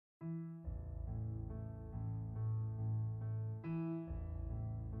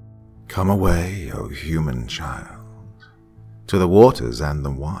Come away, O human child, to the waters and the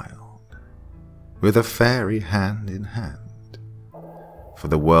wild, with a fairy hand in hand, for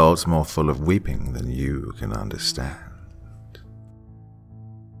the world's more full of weeping than you can understand.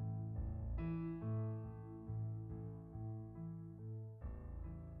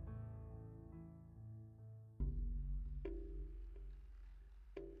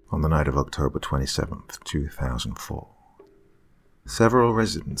 On the night of October 27th, 2004, several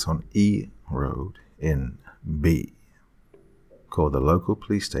residents on E Road in B called the local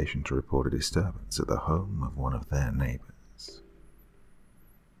police station to report a disturbance at the home of one of their neighbours.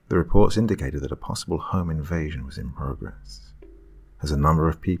 The reports indicated that a possible home invasion was in progress, as a number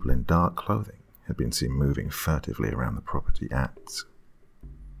of people in dark clothing had been seen moving furtively around the property at,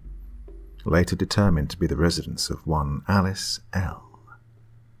 later determined to be the residence of one Alice L.,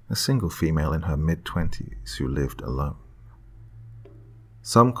 a single female in her mid-20s who lived alone.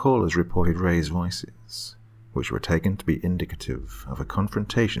 Some callers reported raised voices, which were taken to be indicative of a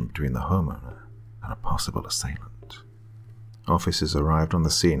confrontation between the homeowner and a possible assailant. Officers arrived on the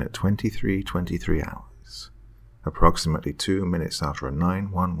scene at 23:23 hours, approximately 2 minutes after a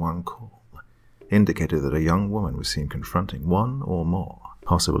 911 call indicated that a young woman was seen confronting one or more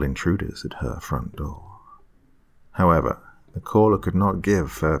possible intruders at her front door. However, the caller could not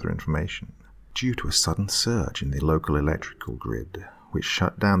give further information due to a sudden surge in the local electrical grid, which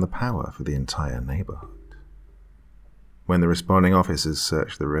shut down the power for the entire neighborhood. When the responding officers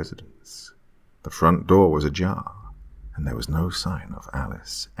searched the residence, the front door was ajar, and there was no sign of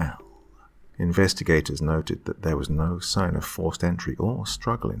Alice L. Investigators noted that there was no sign of forced entry or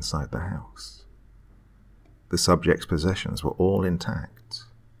struggle inside the house. The subject's possessions were all intact,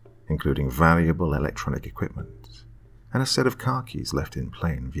 including valuable electronic equipment and a set of car keys left in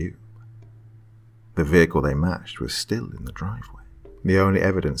plain view. The vehicle they matched was still in the driveway. The only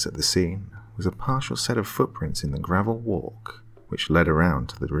evidence at the scene was a partial set of footprints in the gravel walk which led around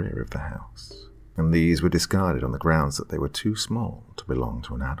to the rear of the house, and these were discarded on the grounds that they were too small to belong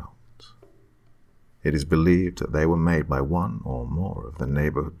to an adult. It is believed that they were made by one or more of the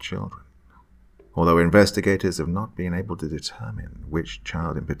neighborhood children, although investigators have not been able to determine which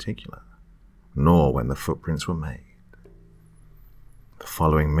child in particular, nor when the footprints were made. The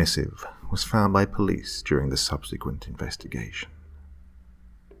following missive was found by police during the subsequent investigation.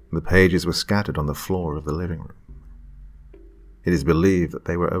 The pages were scattered on the floor of the living room. It is believed that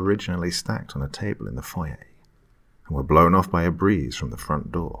they were originally stacked on a table in the foyer and were blown off by a breeze from the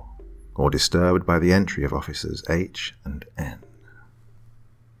front door, or disturbed by the entry of officers H and N.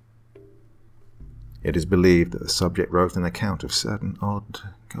 It is believed that the subject wrote an account of certain odd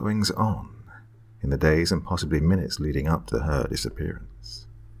goings-on in the days and possibly minutes leading up to her disappearance.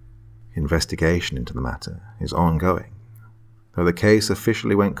 Investigation into the matter is ongoing, though the case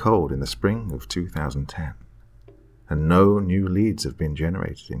officially went cold in the spring of 2010, and no new leads have been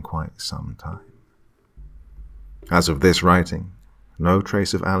generated in quite some time. As of this writing, no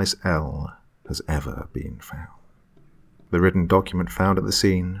trace of Alice L. has ever been found. The written document found at the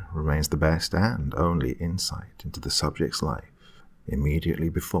scene remains the best and only insight into the subject's life immediately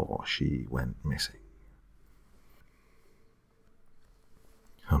before she went missing.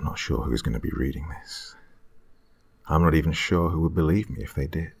 I'm not sure who's going to be reading this. I'm not even sure who would believe me if they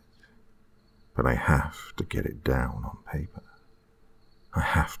did. But I have to get it down on paper. I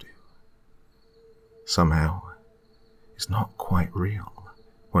have to. Somehow, it's not quite real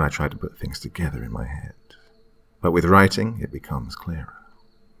when I try to put things together in my head. But with writing, it becomes clearer.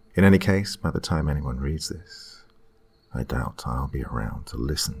 In any case, by the time anyone reads this, I doubt I'll be around to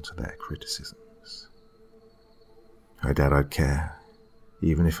listen to their criticisms. I doubt I'd care,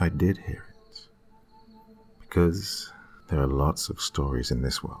 even if I did hear it. Because there are lots of stories in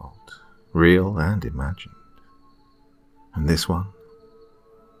this world, real and imagined. And this one,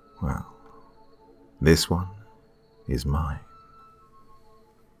 well, this one is mine.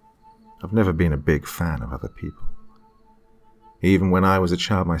 I've never been a big fan of other people. Even when I was a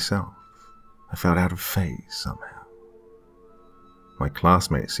child myself, I felt out of phase somehow. My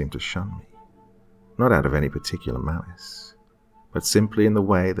classmates seemed to shun me, not out of any particular malice, but simply in the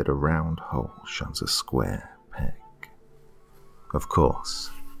way that a round hole shuns a square peg. Of course,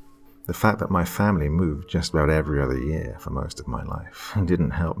 the fact that my family moved just about every other year for most of my life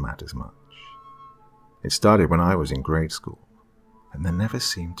didn't help matters much. It started when I was in grade school, and there never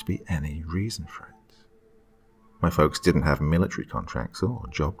seemed to be any reason for it. My folks didn't have military contracts or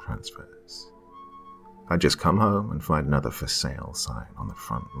job transfers. I'd just come home and find another for sale sign on the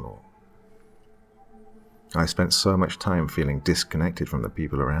front lawn. I spent so much time feeling disconnected from the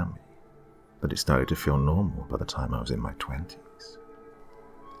people around me that it started to feel normal by the time I was in my 20s.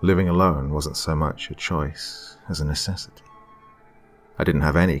 Living alone wasn't so much a choice as a necessity. I didn't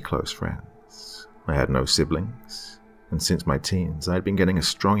have any close friends. I had no siblings, and since my teens, I had been getting a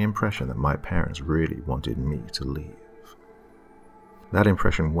strong impression that my parents really wanted me to leave. That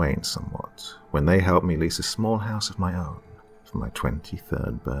impression waned somewhat when they helped me lease a small house of my own for my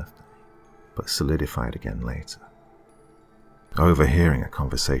 23rd birthday, but solidified again later. Overhearing a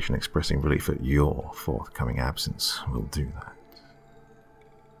conversation expressing relief at your forthcoming absence will do that.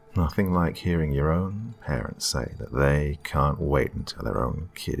 Nothing like hearing your own parents say that they can't wait until their own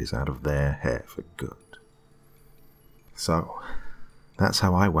kid is out of their hair for good. So, that's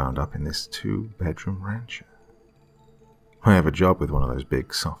how I wound up in this 2-bedroom rancher. I have a job with one of those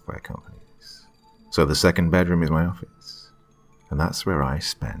big software companies, so the second bedroom is my office, and that's where I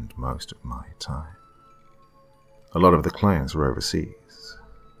spend most of my time. A lot of the clients are overseas,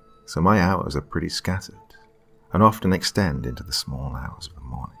 so my hours are pretty scattered and often extend into the small hours of the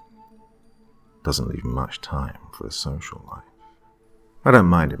morning. Doesn't leave much time for a social life. I don't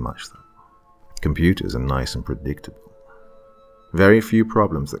mind it much though. Computers are nice and predictable. Very few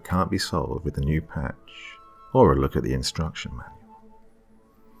problems that can't be solved with a new patch or a look at the instruction manual.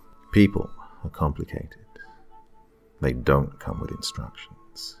 People are complicated. They don't come with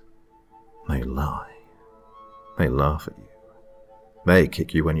instructions. They lie. They laugh at you. They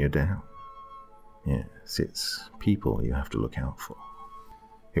kick you when you're down. Yes, it's people you have to look out for.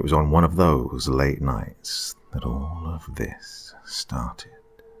 It was on one of those late nights that all of this started.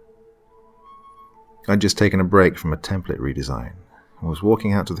 I'd just taken a break from a template redesign and was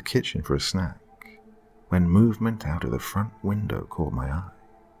walking out to the kitchen for a snack when movement out of the front window caught my eye.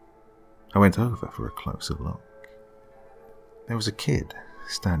 I went over for a closer look. There was a kid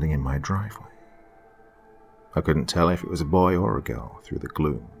standing in my driveway. I couldn't tell if it was a boy or a girl through the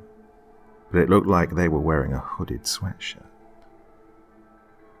gloom, but it looked like they were wearing a hooded sweatshirt.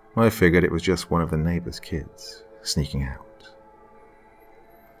 I figured it was just one of the neighbor's kids sneaking out.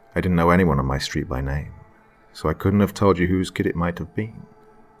 I didn't know anyone on my street by name, so I couldn't have told you whose kid it might have been.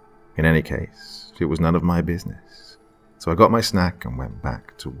 In any case, it was none of my business, so I got my snack and went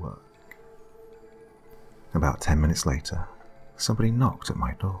back to work. About 10 minutes later, somebody knocked at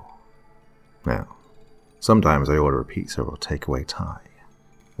my door. Now, sometimes I order a pizza or takeaway Thai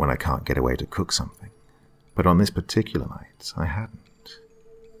when I can't get away to cook something, but on this particular night, I hadn't.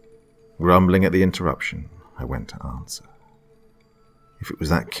 Grumbling at the interruption, I went to answer. If it was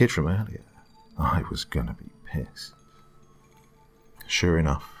that kid from earlier, I was gonna be pissed. Sure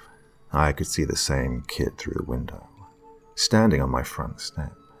enough, I could see the same kid through the window, standing on my front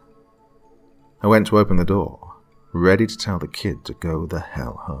step. I went to open the door, ready to tell the kid to go the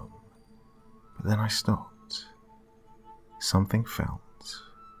hell home. But then I stopped. Something felt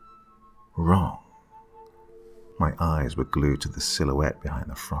wrong. My eyes were glued to the silhouette behind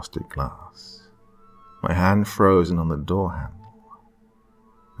the frosted glass, my hand frozen on the door handle.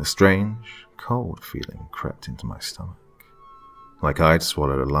 A strange, cold feeling crept into my stomach, like I'd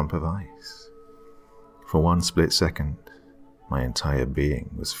swallowed a lump of ice. For one split second, my entire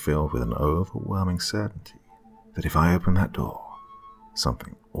being was filled with an overwhelming certainty that if I opened that door,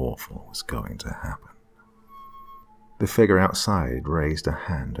 something awful was going to happen. The figure outside raised a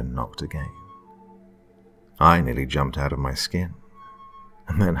hand and knocked again. I nearly jumped out of my skin,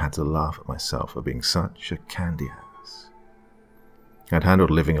 and then had to laugh at myself for being such a candy ass. I'd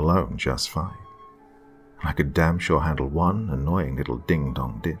handled living alone just fine, and I could damn sure handle one annoying little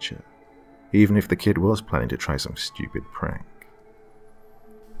ding-dong ditcher, even if the kid was planning to try some stupid prank.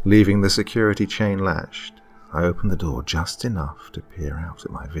 Leaving the security chain latched, I opened the door just enough to peer out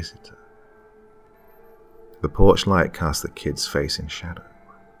at my visitor. The porch light cast the kid's face in shadow,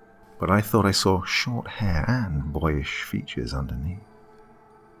 but I thought I saw short hair and boyish features underneath.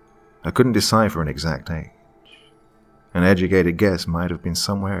 I couldn't decipher an exact age. An educated guess might have been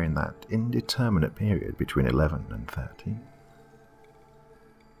somewhere in that indeterminate period between 11 and 13.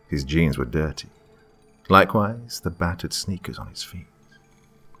 His jeans were dirty. Likewise, the battered sneakers on his feet.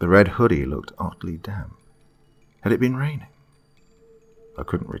 The red hoodie looked oddly damp. Had it been raining? I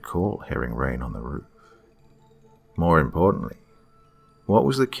couldn't recall hearing rain on the roof. More importantly, what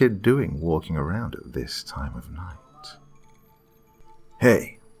was the kid doing walking around at this time of night?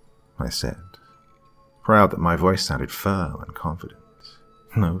 "Hey," I said, proud that my voice sounded firm and confident.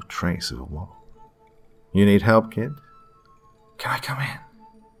 No trace of a wobble. "You need help, kid? Can I come in?"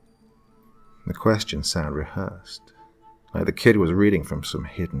 The question sounded rehearsed, like the kid was reading from some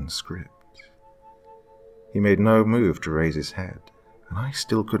hidden script. He made no move to raise his head, and I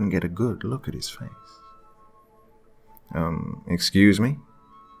still couldn't get a good look at his face. Excuse me?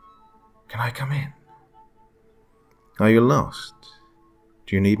 Can I come in? Are you lost?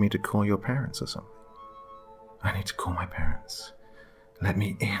 Do you need me to call your parents or something? I need to call my parents. Let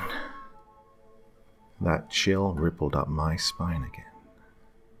me in. That chill rippled up my spine again.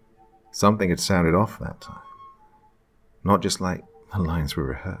 Something had sounded off that time. Not just like the lines were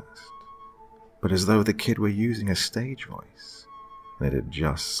rehearsed, but as though the kid were using a stage voice and it had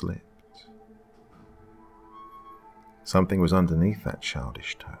just slipped. Something was underneath that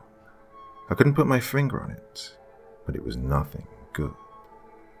childish tone. I couldn't put my finger on it, but it was nothing good.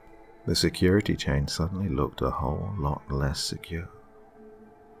 The security chain suddenly looked a whole lot less secure.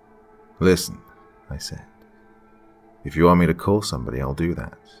 Listen, I said. If you want me to call somebody, I'll do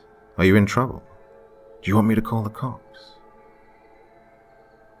that. Are you in trouble? Do you want me to call the cops?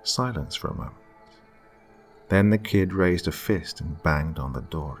 Silence for a moment. Then the kid raised a fist and banged on the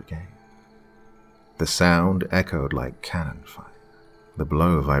door again. The sound echoed like cannon fire. The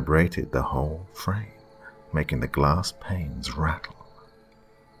blow vibrated the whole frame, making the glass panes rattle.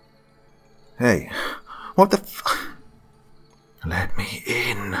 Hey, what the Let me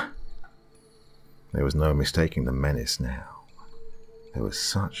in. There was no mistaking the menace now. There was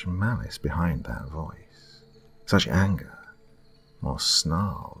such malice behind that voice, such anger, more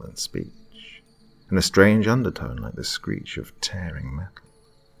snarl than speech, and a strange undertone like the screech of tearing metal.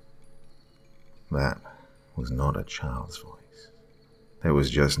 That was not a child's voice. There was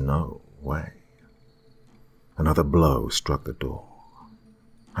just no way. Another blow struck the door.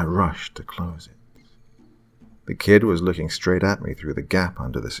 I rushed to close it. The kid was looking straight at me through the gap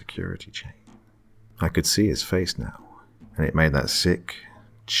under the security chain. I could see his face now, and it made that sick,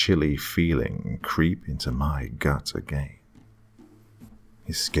 chilly feeling creep into my gut again.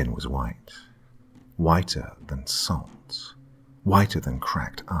 His skin was white, whiter than salt, whiter than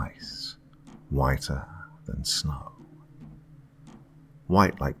cracked ice, whiter than snow.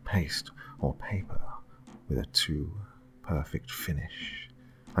 White like paste or paper with a too perfect finish.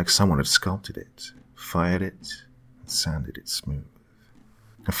 Like someone had sculpted it, fired it, and sanded it smooth.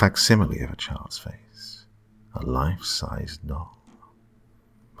 A facsimile of a child's face, a life-sized doll.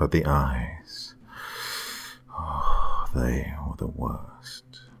 But the eyes, they were the worst.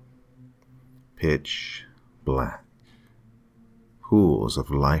 Pitch black, pools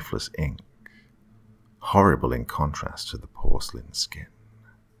of lifeless ink, horrible in contrast to the porcelain skin.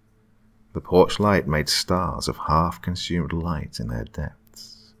 The porch light made stars of half-consumed light in their depths,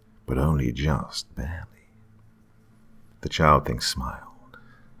 but only just barely. The child thing smiled,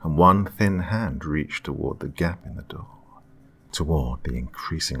 and one thin hand reached toward the gap in the door, toward the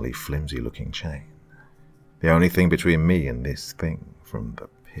increasingly flimsy-looking chain, the only thing between me and this thing from the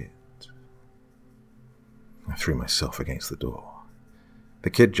pit. I threw myself against the door. The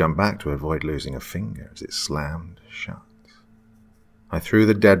kid jumped back to avoid losing a finger as it slammed shut. I threw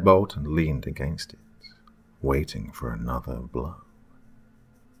the deadbolt and leaned against it, waiting for another blow.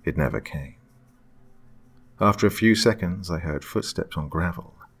 It never came. After a few seconds, I heard footsteps on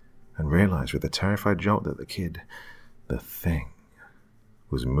gravel and realized with a terrified jolt that the thing,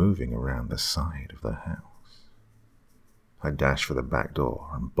 was moving around the side of the house. I dashed for the back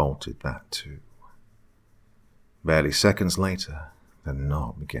door and bolted that too. Barely seconds later, the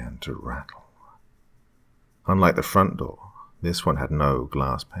knob began to rattle. Unlike the front door, this one had no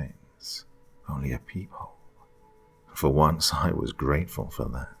glass panes, only a peephole. For once, I was grateful for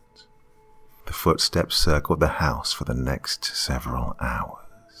that. The footsteps circled the house for the next several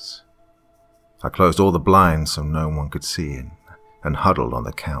hours. I closed all the blinds so no one could see in, and huddled on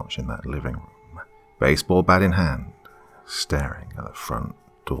the couch in that living room, baseball bat in hand, staring at the front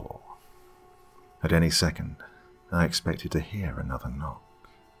door. At any second, I expected to hear another knock,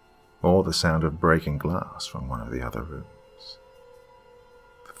 or the sound of breaking glass from one of the other rooms.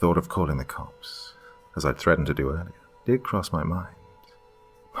 The thought of calling the cops, as I'd threatened to do earlier, did cross my mind.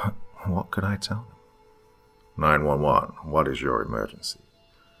 But what could I tell them? 911, what is your emergency?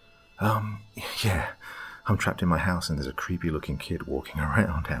 Yeah, I'm trapped in my house and there's a creepy-looking kid walking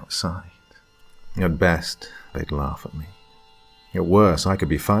around outside. At best, they'd laugh at me. At worst, I could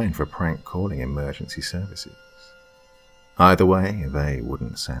be fined for prank calling emergency services. Either way, they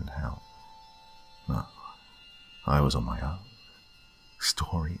wouldn't send help. No, I was on my own.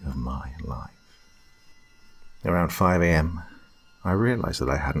 Story of my life. Around 5 a.m., I realized that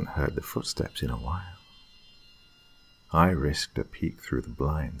I hadn't heard the footsteps in a while. I risked a peek through the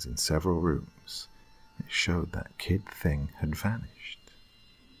blinds in several rooms. It showed that kid thing had vanished.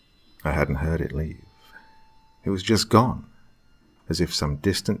 I hadn't heard it leave. It was just gone, as if some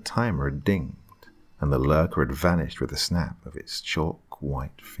distant timer had dinged, and the lurker had vanished with a snap of its chalk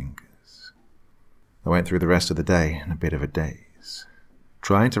white fingers. I went through the rest of the day in a bit of a daze,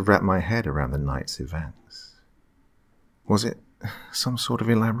 trying to wrap my head around the night's events. Was it some sort of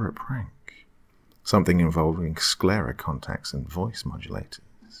elaborate prank? Something involving sclera contacts and voice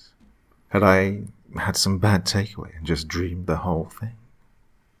modulators? Had I had some bad takeaway and just dreamed the whole thing?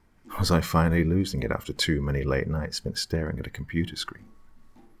 Was I finally losing it after too many late nights spent staring at a computer screen?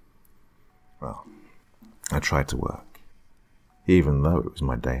 Well, I tried to work, even though it was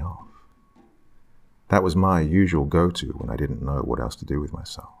my day off. That was my usual go-to when I didn't know what else to do with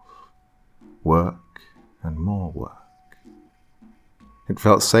myself. Work and more work. It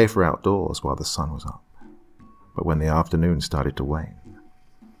felt safer outdoors while the sun was up, but when the afternoon started to wane,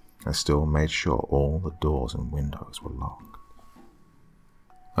 I still made sure all the doors and windows were locked.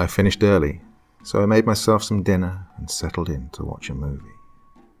 I finished early, so I made myself some dinner and settled in to watch a movie.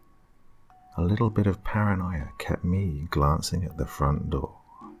 A little bit of paranoia kept me glancing at the front door,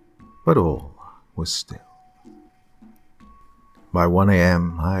 but all was still. By 1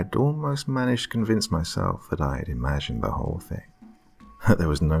 a.m., I had almost managed to convince myself that I had imagined the whole thing, that there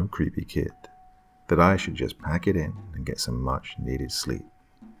was no creepy kid, that I should just pack it in and get some much-needed sleep.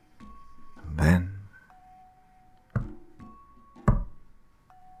 And then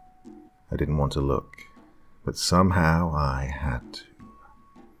I didn't want to look, but somehow I had to.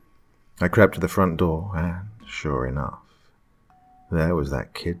 I crept to the front door and, sure enough, there was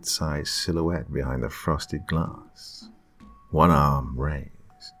that kid-sized silhouette behind the frosted glass, one arm raised.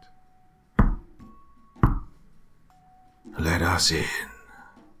 "Let us in."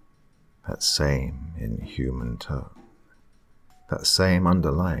 That same inhuman tone, that same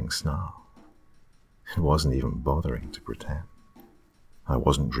underlying snarl. It wasn't even bothering to pretend. I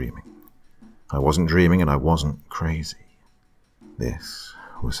wasn't dreaming. I wasn't dreaming and I wasn't crazy. This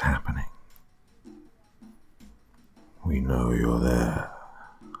was happening. "We know you're there.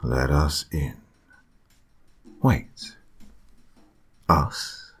 Let us in." Wait.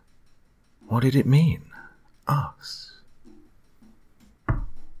 Us? What did it mean? Us?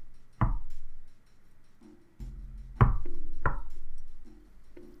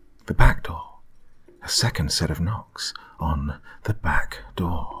 The back door. A second set of knocks on the back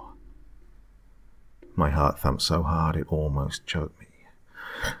door. My heart thumped so hard it almost choked me.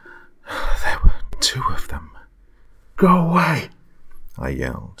 There were 2 of them. "Go away!" I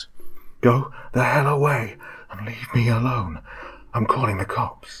yelled. "Go the hell away and leave me alone. I'm calling the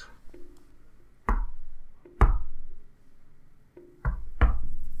cops."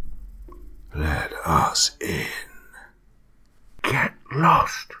 "Let us in." "Get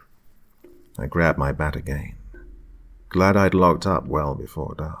lost." I grabbed my bat again, glad I'd locked up well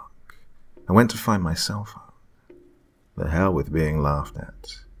before dark. I went to find my cell phone. The hell with being laughed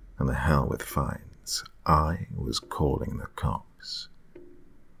at, and the hell with fines. I was calling the cops.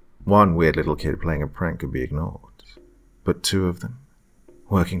 One weird little kid playing a prank could be ignored, but 2 of them,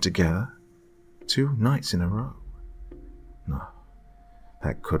 working together, 2 nights in a row. No,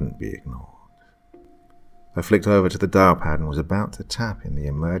 that couldn't be ignored. I flicked over to the dial pad and was about to tap in the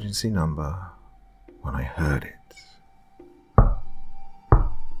emergency number when I heard it.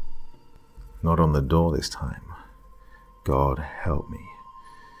 Not on the door this time. God help me.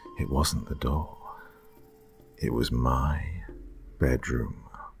 It wasn't the door. It was my bedroom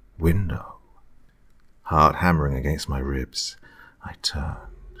window. Heart hammering against my ribs, I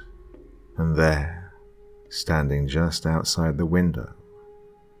turned. And there, standing just outside the window,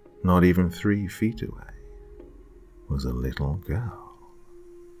 not even 3 feet away, was a little girl.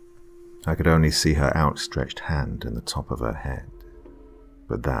 I could only see her outstretched hand and the top of her head,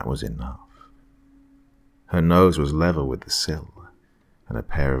 but that was enough. Her nose was level with the sill, and a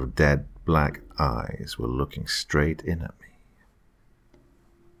pair of dead black eyes were looking straight in at me.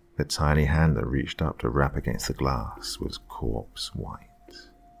 The tiny hand that reached up to rap against the glass was corpse white.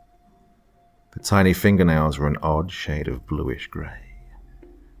 The tiny fingernails were an odd shade of bluish grey,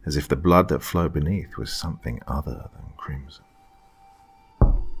 as if the blood that flowed beneath was something other than crimson.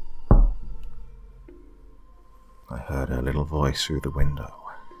 I heard her little voice through the window,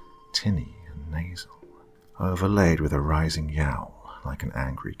 tinny and nasal, overlaid with a rising yowl like an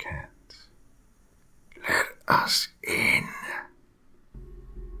angry cat. "Let us in."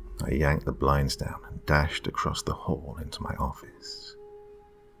 I yanked the blinds down and dashed across the hall into my office.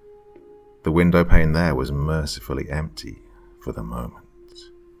 The window pane there was mercifully empty for the moment.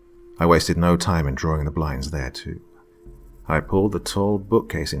 I wasted no time in drawing the blinds there too. I pulled the tall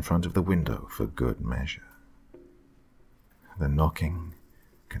bookcase in front of the window for good measure. The knocking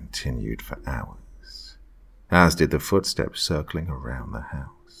continued for hours, as did the footsteps circling around the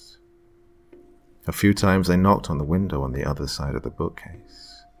house. A few times they knocked on the window on the other side of the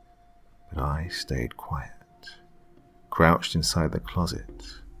bookcase, but I stayed quiet, crouched inside the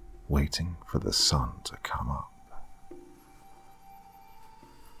closet, waiting for the sun to come up.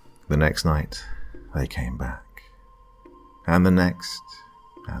 The next night, they came back. And the next,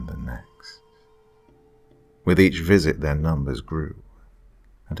 and the next. With each visit, their numbers grew,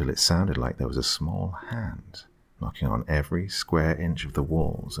 until it sounded like there was a small hand knocking on every square inch of the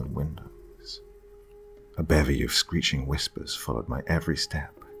walls and windows. A bevy of screeching whispers followed my every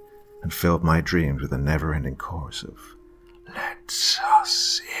step and filled my dreams with a never-ending chorus of, "Let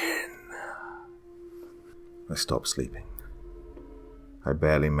us in." I stopped sleeping. I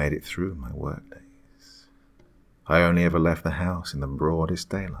barely made it through my workdays. I only ever left the house in the broadest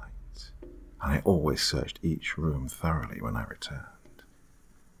daylight, and I always searched each room thoroughly when I returned,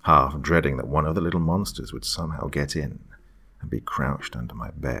 half dreading that one of the little monsters would somehow get in and be crouched under my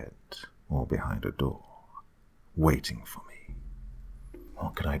bed or behind a door, waiting for me.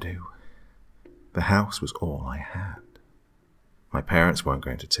 What could I do? The house was all I had. My parents weren't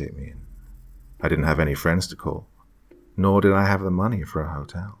going to take me in. I didn't have any friends to call, nor did I have the money for a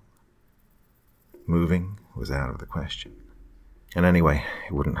hotel. Moving was out of the question, and anyway,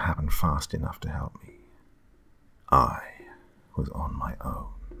 it wouldn't happen fast enough to help me. I was on my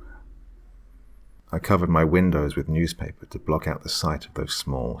own. I covered my windows with newspaper to block out the sight of those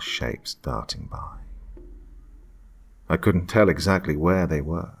small shapes darting by. I couldn't tell exactly where they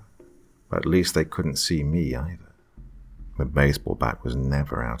were, but at least they couldn't see me either. The baseball bat was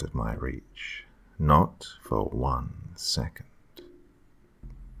never out of my reach, not for 1 second.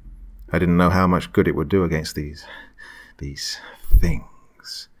 I didn't know how much good it would do against these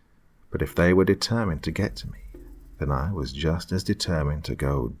things, but if they were determined to get to me, then I was just as determined to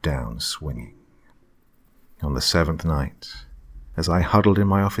go down swinging. On the 7th night, as I huddled in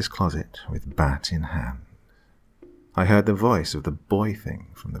my office closet with bat in hand, I heard the voice of the boy thing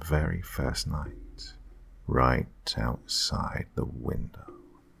from the very first night, right outside the window.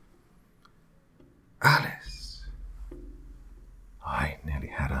 "Alice!" I nearly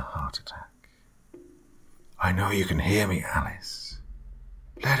had a heart attack. "I know you can hear me, Alice.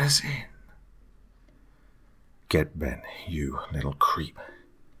 Let us in." "Get Ben, you little creep,"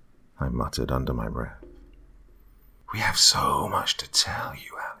 I muttered under my breath. "We have so much to tell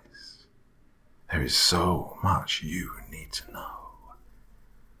you, Alice. There is so much you need to know.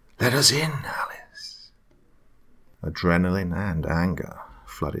 Let us in, Alice." Adrenaline and anger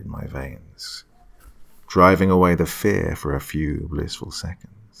flooded my veins, driving away the fear for a few blissful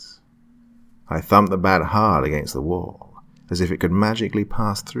seconds. I thumped the bat hard against the wall, as if it could magically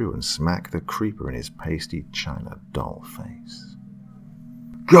pass through and smack the creeper in his pasty china doll face.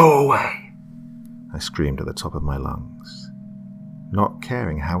 "Go away!" I screamed at the top of my lungs, not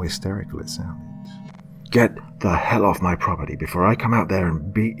caring how hysterical it sounded. "Get the hell off my property before I come out there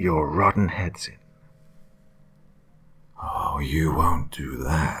and beat your rotten heads in." "Oh, you won't do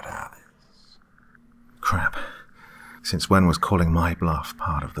that, Alice." Crap. Since when was calling my bluff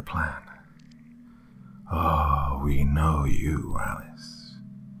part of the plan? "Oh, we know you, Alice.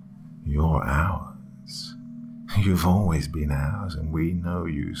 You're ours. You've always been ours, and we know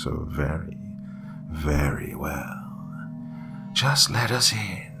you so very, very well. Just let us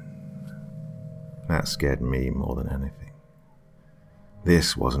in." That scared me more than anything.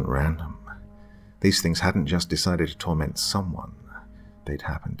 This wasn't random. These things hadn't just decided to torment someone they'd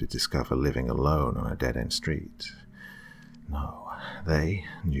happened to discover living alone on a dead-end street. No, they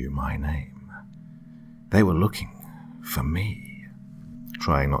knew my name. They were looking for me.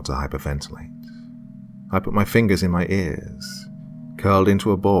 Trying not to hyperventilate, I put my fingers in my ears, curled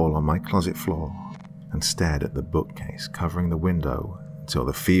into a ball on my closet floor, and stared at the bookcase covering the window until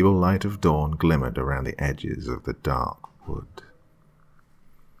the feeble light of dawn glimmered around the edges of the dark wood.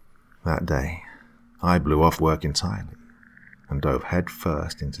 That day, I blew off work entirely and dove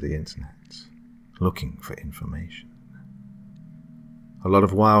headfirst into the internet, looking for information. A lot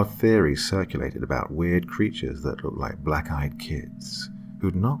of wild theories circulated about weird creatures that looked like black-eyed kids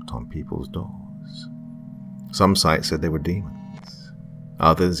who'd knocked on people's doors. Some sites said they were demons.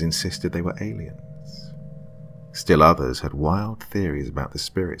 Others insisted they were aliens. Still others had wild theories about the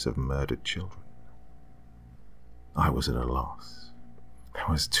spirits of murdered children. I was at a loss. There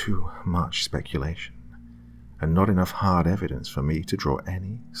was too much speculation, and not enough hard evidence for me to draw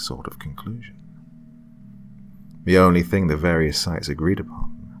any sort of conclusion. The only thing the various sites agreed upon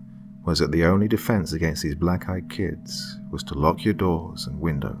was that the only defense against these black-eyed kids was to lock your doors and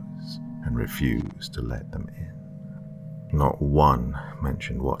windows and refuse to let them in. Not one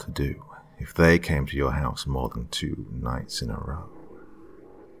mentioned what to do if they came to your house more than 2 nights in a row.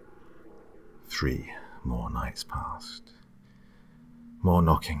 3 more nights passed. More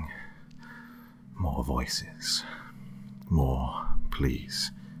knocking, more voices, more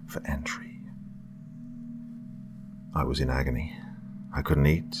pleas for entry. I was in agony. I couldn't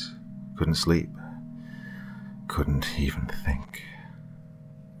eat, couldn't sleep, couldn't even think.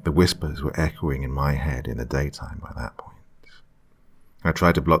 The whispers were echoing in my head in the daytime by that point. I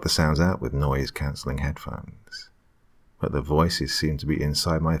tried to block the sounds out with noise-cancelling headphones, but the voices seemed to be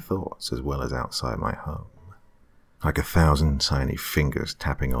inside my thoughts as well as outside my home, like 1,000 tiny fingers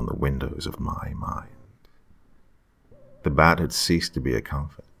tapping on the windows of my mind. The bat had ceased to be a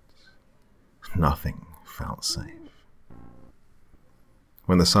comfort. Nothing felt safe.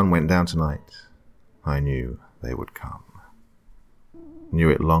 When the sun went down tonight, I knew they would come. Knew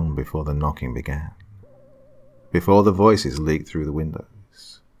it long before the knocking began, before the voices leaked through the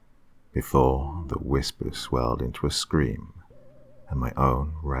windows, before the whisper swelled into a scream and my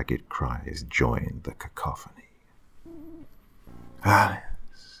own ragged cries joined the cacophony.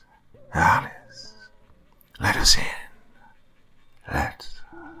 Alice, Alice, let us in. Let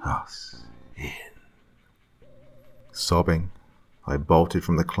us in. Sobbing, I bolted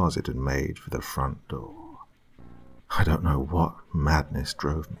from the closet and made for the front door. I don't know what madness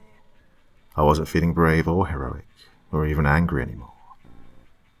drove me. I wasn't feeling brave or heroic, or even angry anymore.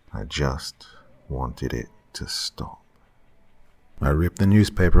 I just wanted it to stop. I ripped the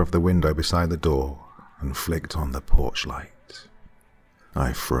newspaper off the window beside the door and flicked on the porch light.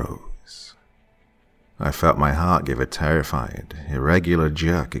 I froze. I felt my heart give a terrified, irregular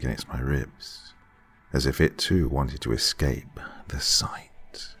jerk against my ribs, as if it too wanted to escape the sight.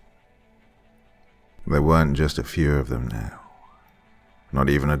 There weren't just a few of them now. Not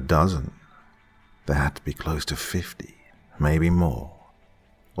even a dozen. There had to be close to 50, maybe more.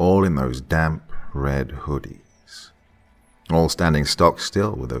 All in those damp red hoodies. All standing stock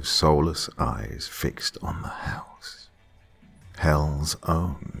still with those soulless eyes fixed on the house. Hell's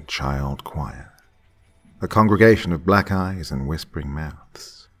own child choir. A congregation of black eyes and whispering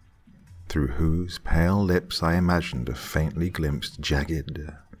mouths, through whose pale lips I imagined a faintly glimpsed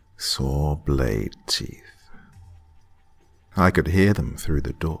jagged, saw blade teeth. I could hear them through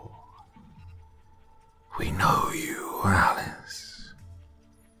the door. We know you, Alice.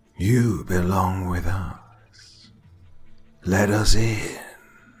 You belong with us. Let us in.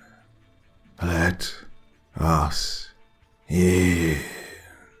 Let us in.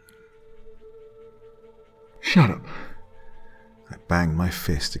 Shut up. I banged my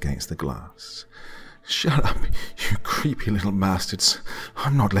fist against the glass. Shut up, you creepy little bastards.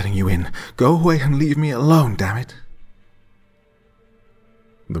 I'm not letting you in. Go away and leave me alone, damn it.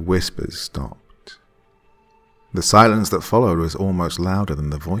 The whispers stopped. The silence that followed was almost louder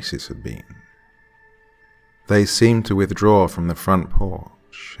than the voices had been. They seemed to withdraw from the front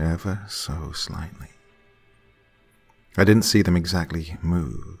porch ever so slightly. I didn't see them exactly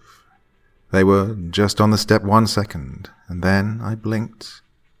move. They were just on the step 1 second, and then I blinked,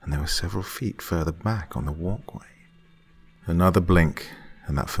 and they were several feet further back on the walkway. Another blink,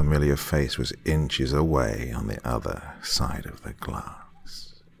 and that familiar face was inches away on the other side of the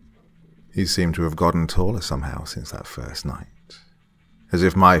glass. He seemed to have gotten taller somehow since that first night, as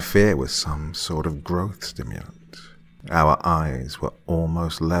if my fear was some sort of growth stimulant. Our eyes were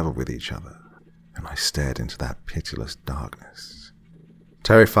almost level with each other, and I stared into that pitiless darkness,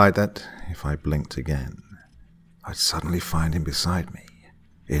 terrified that, if I blinked again, I'd suddenly find him beside me,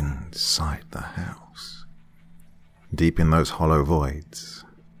 inside the house. Deep in those hollow voids,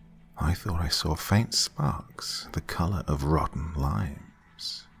 I thought I saw faint sparks, the color of rotten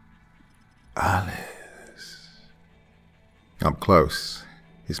limes. Alice. Up close,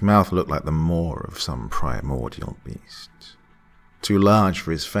 his mouth looked like the maw of some primordial beast. Too large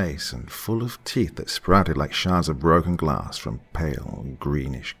for his face and full of teeth that sprouted like shards of broken glass from pale,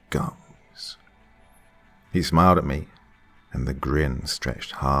 greenish gums. He smiled at me, and the grin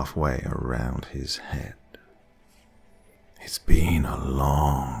stretched halfway around his head. It's been a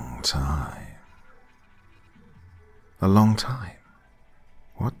long time. A long time?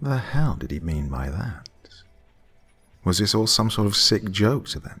 What the hell did he mean by that? Was this all some sort of sick joke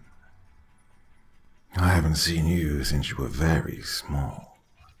to them? I haven't seen you since you were very small.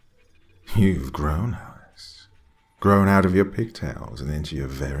 You've grown, Alice. Grown out of your pigtails and into your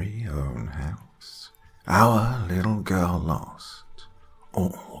very own house. Our little girl lost.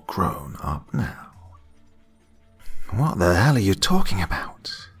 All grown up now. What the hell are you talking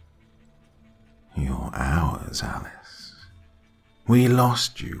about? You're ours, Alice. We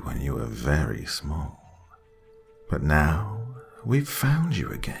lost you when you were very small. But now we've found you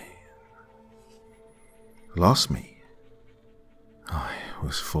again. Lost me? I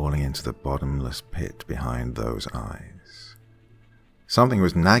was falling into the bottomless pit behind those eyes. Something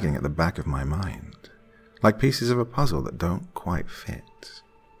was nagging at the back of my mind, like pieces of a puzzle that don't quite fit,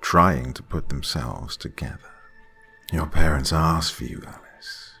 trying to put themselves together. Your parents asked for you,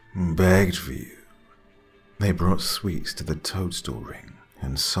 Alice. begged for you. They brought sweets to the toadstool ring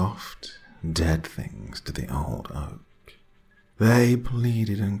and soft, dead things to the old oak. They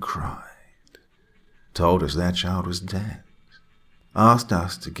pleaded and cried, told us their child was dead, asked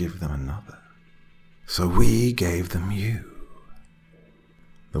us to give them another. So we gave them you.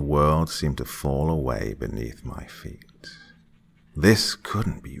 The world seemed to fall away beneath my feet. This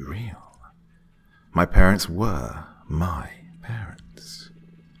couldn't be real. My parents were my parents.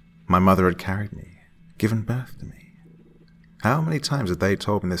 My mother had carried me, given birth to me. How many times had they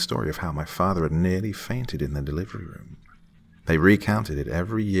told me the story of how my father had nearly fainted in the delivery room? They recounted it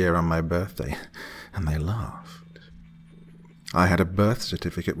every year on my birthday, and they laughed. I had a birth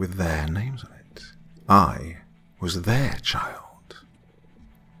certificate with their names on it. I was their child,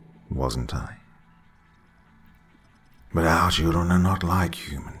 wasn't I? But our children are not like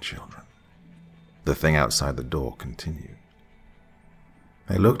human children. The thing outside the door continued.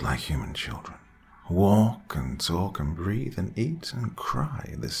 They looked like human children. Walk and talk and breathe and eat and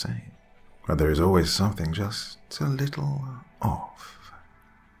cry the same. But there is always something just a little off.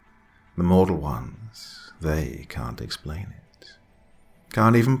 The mortal ones, they can't explain it.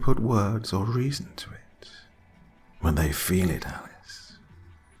 Can't even put words or reason to it. But they feel it, Alice.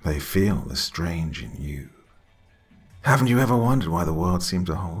 They feel the strange in you. Haven't you ever wondered why the world seemed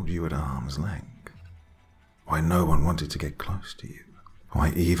to hold you at arm's length? Why no one wanted to get close to you?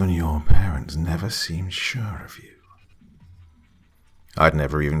 Why even your parents never seemed sure of you? I'd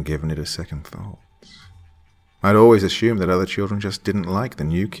never even given it a second thought. I'd always assumed that other children just didn't like the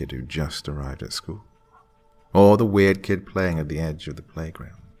new kid who just arrived at school, or the weird kid playing at the edge of the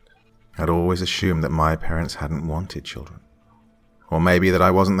playground. I'd always assumed that my parents hadn't wanted children, or maybe that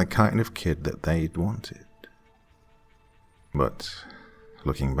I wasn't the kind of kid that they'd wanted. But,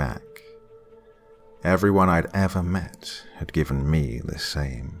 looking back, everyone I'd ever met had given me the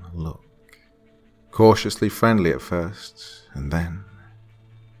same look. Cautiously friendly at first, and then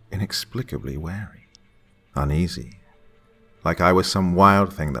inexplicably wary, uneasy, like I was some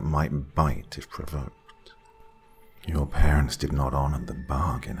wild thing that might bite if provoked. Your parents did not honor the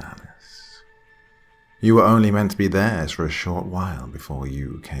bargain, Alice. You were only meant to be theirs for a short while before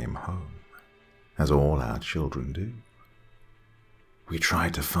you came home, as all our children do. We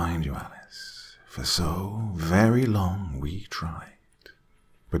tried to find you, Alice. For so very long we tried.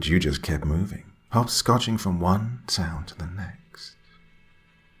 But you just kept moving, hopscotching from one town to the next.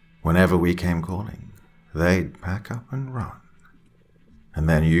 Whenever we came calling, they'd pack up and run. And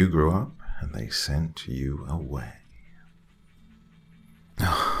then you grew up and they sent you away.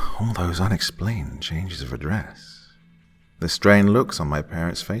 All those unexplained changes of address. The strained looks on my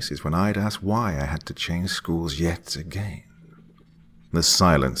parents' faces when I'd ask why I had to change schools yet again. The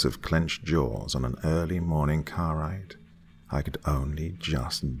silence of clenched jaws on an early morning car ride I could only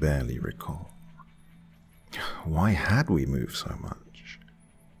just barely recall. Why had we moved so much?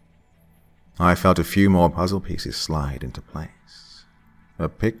 I felt a few more puzzle pieces slide into place. A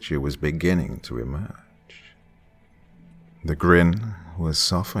picture was beginning to emerge. The grin was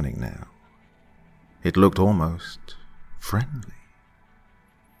softening now. It looked almost friendly.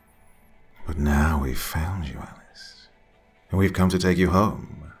 But now we've found you, Alice. And we've come to take you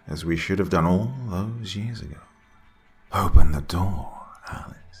home, as we should have done all those years ago. Open the door,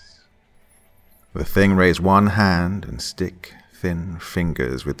 Alice. The thing raised one hand, and stick-thin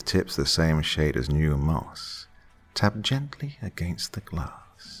fingers with tips the same shade as new moss tapped gently against the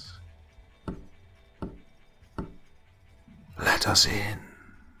glass. Let us in.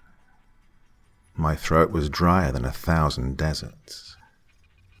 My throat was drier than 1,000 deserts.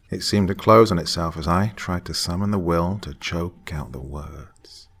 It seemed to close on itself as I tried to summon the will to choke out the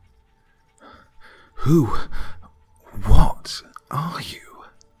words. What are you?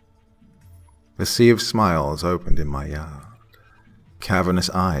 The sea of smiles opened in my yard, cavernous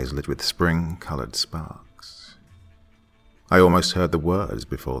eyes lit with spring-colored sparks. I almost heard the words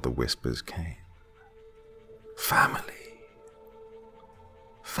before the whispers came. Family.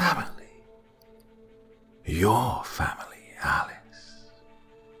 Family. Your family, Alice.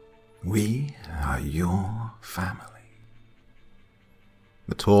 We are your family.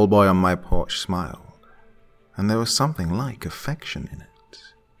 The tall boy on my porch smiled, and there was something like affection in it.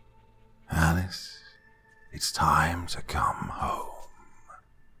 Alice, it's time to come home.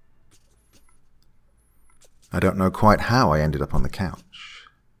 I don't know quite how I ended up on the couch,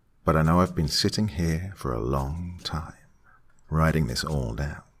 but I know I've been sitting here for a long time, writing this all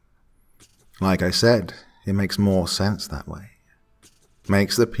down. Like I said, it makes more sense that way.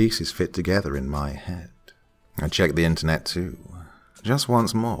 Makes the pieces fit together in my head. I checked the internet too, just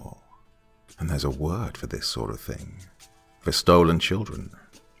once more, and there's a word for this sort of thing. For stolen children.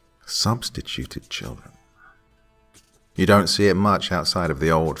 Substituted children. You don't see it much outside of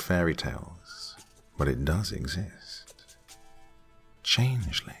the old fairy tales, but it does exist.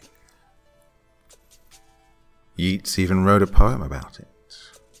 Changeling. Yeats even wrote a poem about it.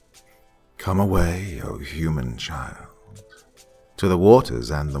 Come away, O human child, to the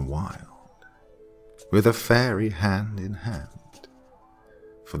waters and the wild, with a fairy hand in hand,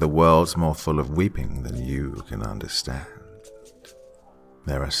 for the world's more full of weeping than you can understand.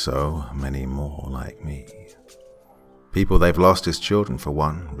 There are so many more like me, people they've lost as children for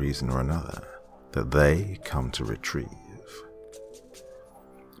one reason or another, that they come to retrieve.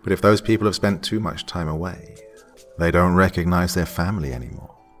 But if those people have spent too much time away, they don't recognize their family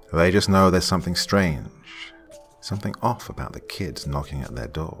anymore. They just know there's something strange, something off about the kids knocking at their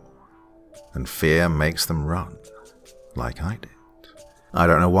door, and fear makes them run, like I did. I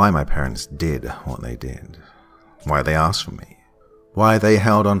don't know why my parents did what they did, why they asked for me, why they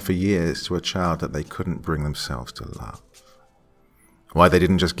held on for years to a child that they couldn't bring themselves to love, why they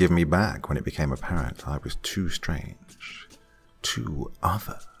didn't just give me back when it became apparent I was too strange, too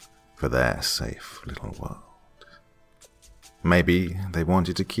other for their safe little world. Maybe they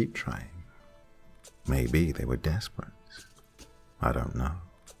wanted to keep trying. Maybe they were desperate. I don't know.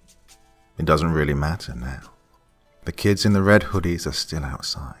 It doesn't really matter now. The kids in the red hoodies are still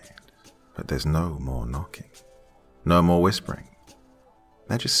outside, but there's no more knocking, no more whispering.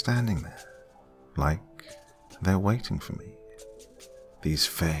 They're just standing there, like they're waiting for me. These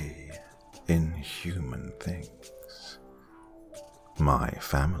fey, inhuman things. My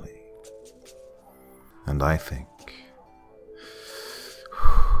family. And I think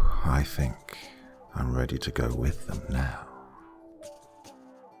I'm ready to go with them now.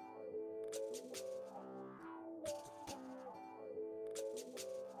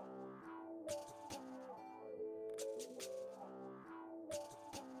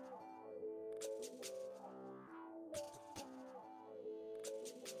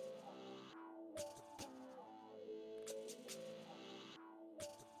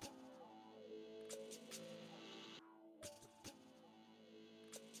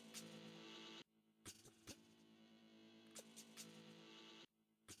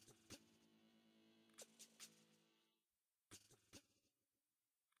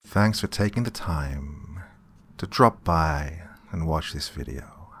 Thanks for taking the time to drop by and watch this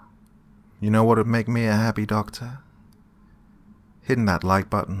video. You know what would make me a happy doctor? Hitting that like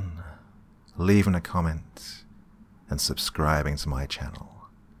button, leaving a comment, and subscribing to my channel.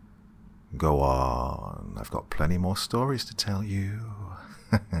 Go on, I've got plenty more stories to tell you.